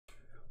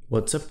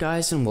What's up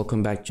guys, and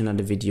welcome back to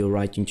another video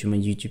right into my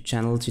YouTube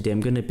channel. Today I'm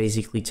gonna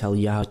basically tell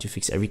you how to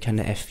fix every kind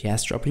of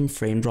FPS dropping,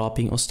 frame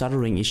dropping or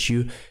stuttering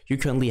issue you're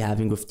currently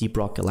having with Deep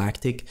Rock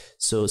Galactic.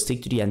 So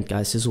stick to the end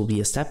guys, this will be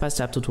a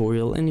step-by-step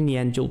tutorial and in the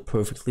end you'll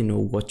perfectly know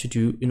what to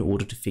do in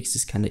order to fix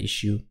this kind of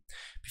issue.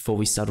 Before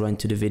we start right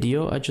into the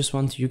video, I just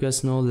want to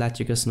let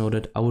you guys know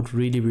that I would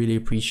really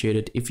appreciate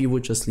it if you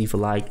would just leave a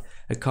like,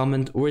 a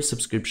comment or a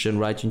subscription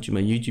right into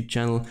my YouTube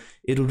channel.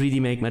 It'll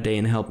really make my day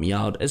and help me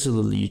out as a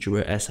little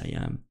YouTuber as I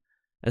am.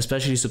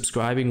 Especially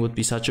subscribing would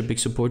be such a big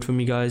support for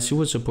me guys. You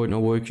would support my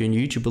work here on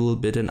YouTube a little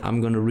bit and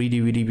I'm gonna really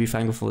be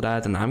thankful for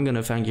that, and I'm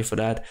gonna thank you for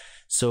that.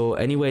 So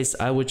anyways,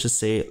 I would just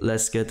say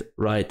let's get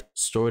right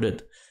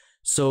started.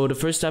 So the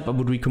first step I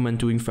would recommend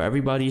doing for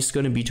everybody is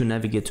going to be to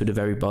navigate to the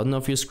very bottom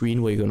of your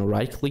screen, where you're going to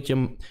right click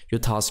your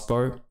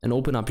taskbar and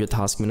open up your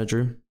task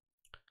manager.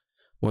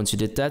 Once you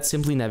did that,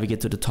 simply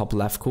navigate to the top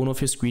left corner of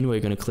your screen where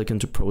you're going to click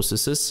into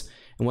processes.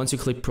 And once you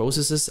click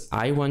processes,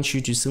 I want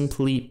you to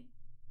simply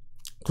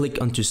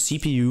click onto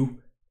CPU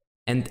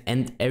and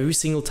end every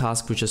single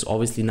task which has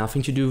obviously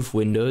nothing to do with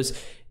Windows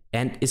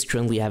and is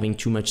currently having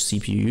too much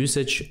CPU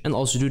usage, and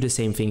also do the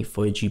same thing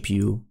for your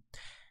GPU.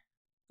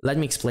 Let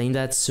me explain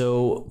that.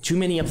 So too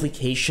many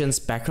applications,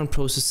 background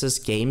processes,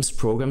 games,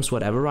 programs,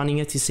 whatever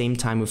running at the same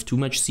time with too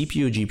much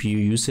CPU or GPU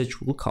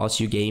usage will cause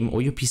your game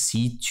or your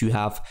PC to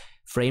have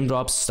frame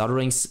drops,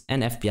 stutterings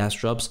and FPS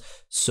drops.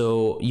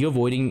 So you're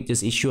avoiding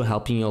this issue,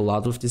 helping you a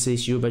lot with this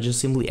issue by just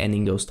simply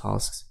ending those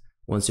tasks.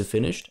 Once you're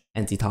finished,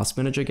 end the task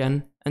manager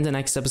again, and the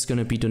next step is going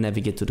to be to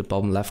navigate to the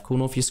bottom left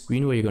corner of your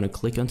screen where you're going to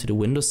click onto the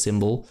Windows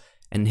symbol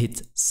and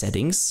hit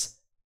settings.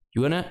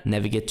 You're going to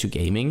navigate to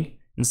gaming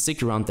and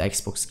stick around the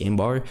Xbox game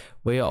bar,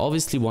 where I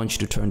obviously want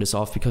you to turn this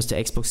off because the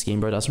Xbox game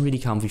bar doesn't really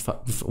come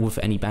with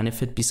any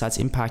benefit besides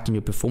impacting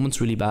your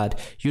performance really bad.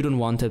 You don't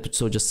want it,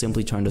 so just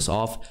simply turn this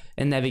off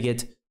and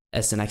navigate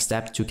as the next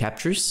step to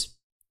captures.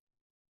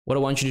 What I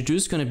want you to do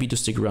is going to be to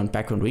stick around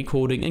background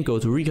recording and go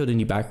to record in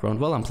the background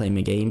while I'm playing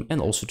my game,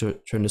 and also to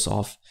turn this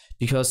off,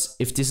 because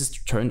if this is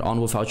turned on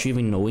without you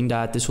even knowing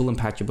that, this will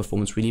impact your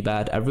performance really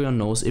bad. Everyone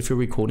knows if you're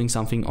recording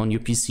something on your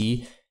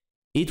PC,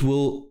 it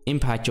will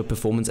impact your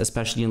performance,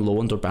 especially in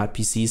low-end or bad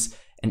PCs.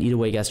 And either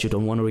way guys, you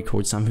don't want to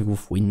record something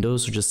with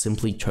Windows, so just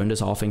simply turn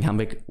this off and come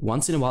back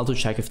once in a while to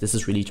check if this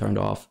is really turned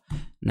off.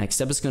 Next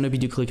step is going to be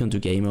to click onto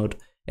game mode,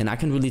 and I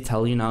can really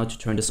tell you now to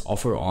turn this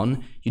off or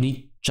on. You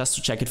need just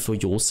to check it for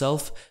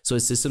yourself. So a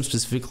system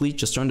specifically,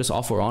 just turn this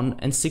off or on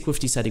and stick with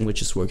the setting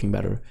which is working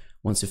better.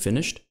 Once you're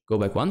finished, go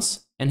back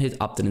once and hit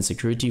update in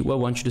security, where I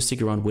want you to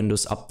stick around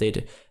Windows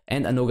Update.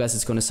 And I know guys,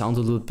 it's going to sound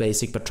a little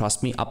basic, but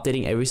trust me,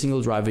 updating every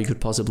single driver you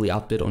could possibly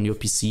update on your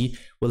PC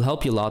will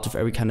help you a lot with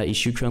every kind of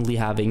issue you're currently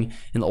having,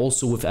 and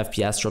also with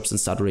FPS drops and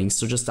stuttering.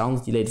 So just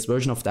download the latest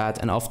version of that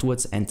and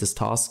afterwards end this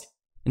task.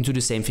 And do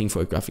the same thing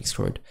for a graphics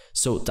card.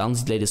 So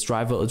download the latest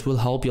driver, it will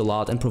help you a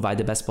lot and provide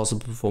the best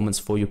possible performance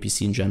for your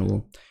PC in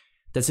general.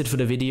 That's it for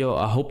the video.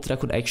 I hope that I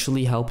could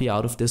actually help you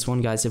out of this one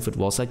guys. If it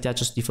was like that,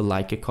 just leave a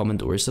like, a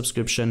comment or a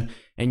subscription.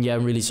 And yeah,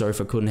 I'm really sorry if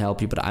I couldn't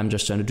help you, but I'm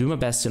just trying to do my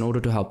best in order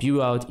to help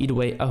you out. Either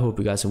way, I hope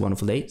you guys have a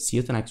wonderful day. See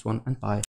you at the next one, and bye.